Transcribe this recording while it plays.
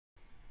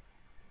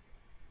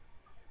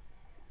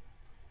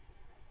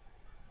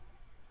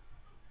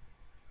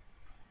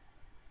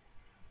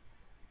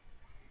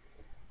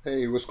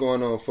Hey, what's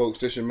going on, folks?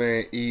 This your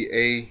man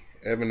EA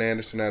Evan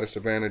Anderson out of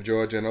Savannah,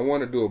 Georgia, and I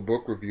want to do a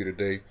book review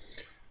today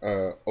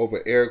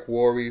over Eric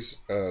Worre's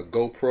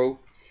GoPro,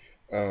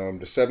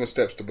 the 7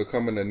 steps to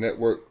becoming a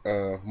network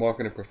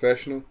marketing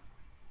professional.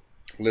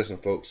 Listen,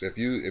 folks, if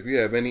you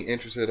have any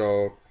interest at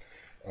all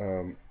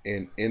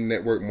in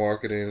network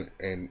marketing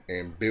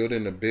and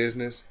building a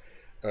business,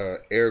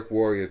 Eric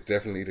Worre is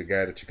definitely the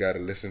guy that you got to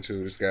listen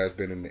to. This guy's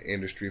been in the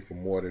industry for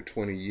more than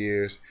 20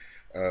 years.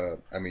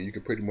 I mean, you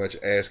can pretty much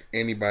ask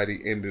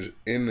anybody in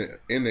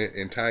the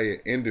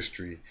entire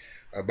industry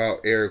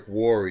about Eric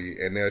Worre,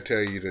 and they'll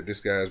tell you that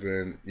this guy's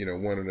been,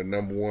 one of the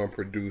number one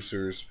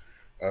producers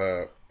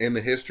in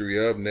the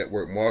history of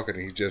network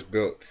marketing. He just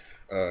built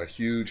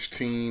huge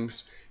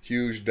teams,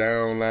 huge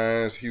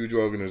downlines, huge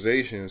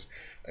organizations,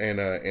 and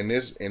in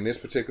this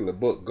particular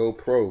book,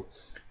 GoPro,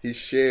 he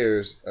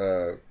shares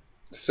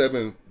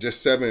seven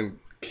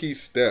key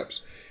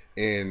steps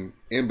in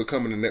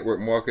becoming a network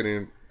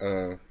marketing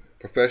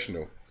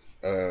professional.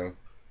 Uh,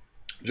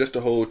 just the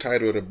whole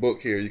title of the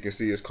book here, you can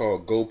see it's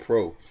called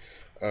GoPro.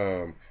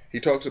 He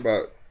talks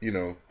about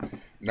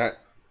not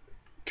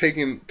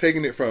taking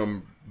it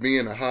from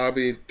being a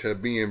hobby to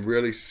being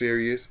really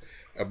serious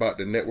about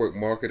the network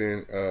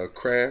marketing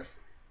craft.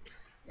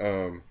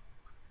 Um,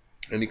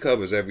 and he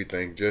covers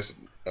everything, just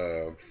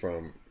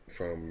from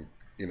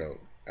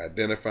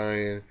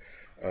identifying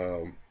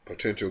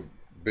potential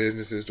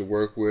businesses to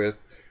work with,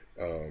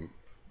 um,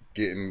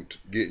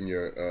 getting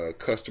your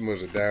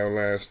customers or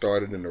downline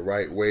started in the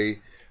right way,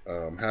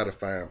 how to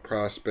find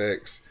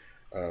prospects,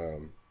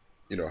 um,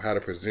 how to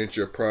present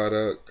your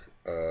product.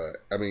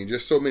 I mean,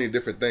 just so many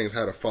different things.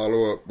 How to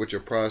follow up with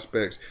your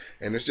prospects,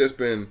 and it's just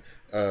been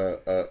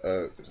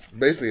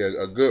basically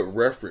a good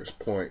reference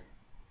point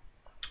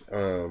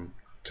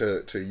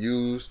to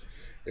use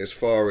as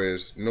far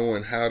as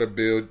knowing how to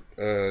build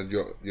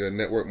your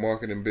network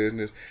marketing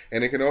business,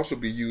 and it can also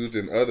be used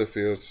in other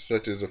fields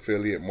such as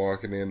affiliate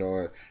marketing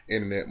or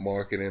internet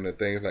marketing or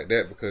things like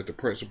that, because the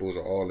principles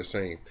are all the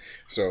same.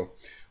 So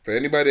for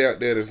anybody out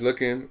there that's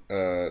looking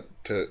to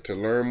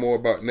learn more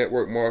about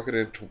network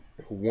marketing,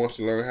 who wants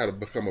to learn how to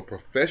become a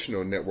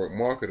professional network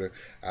marketer,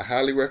 I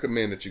highly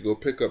recommend that you go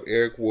pick up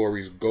Eric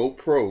Worre's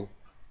GoPro,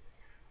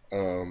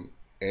 um,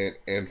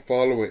 and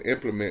follow and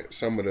implement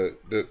some of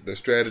the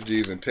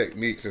strategies and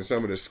techniques and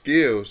some of the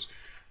skills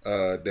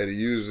that he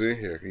uses in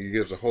here. He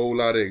gives a whole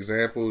lot of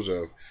examples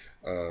of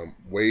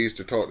ways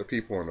to talk to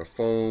people on the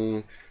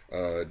phone,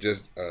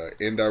 just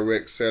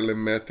indirect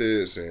selling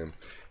methods, and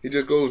he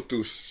just goes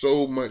through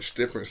so much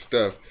different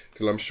stuff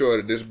till I'm sure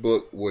that this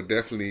book will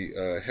definitely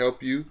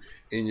help you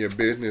in your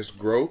business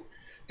grow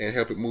and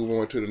help it move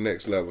on to the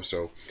next level.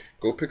 So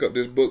go pick up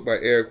this book by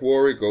Eric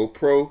Worre, Go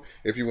Pro,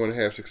 if you want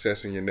to have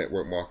success in your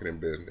network marketing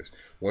business.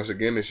 Once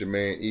again, it's your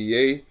man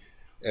EA,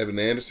 Evan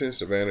Anderson,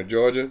 Savannah,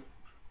 Georgia.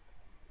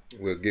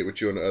 We'll get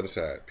with you on the other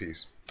side.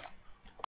 Peace.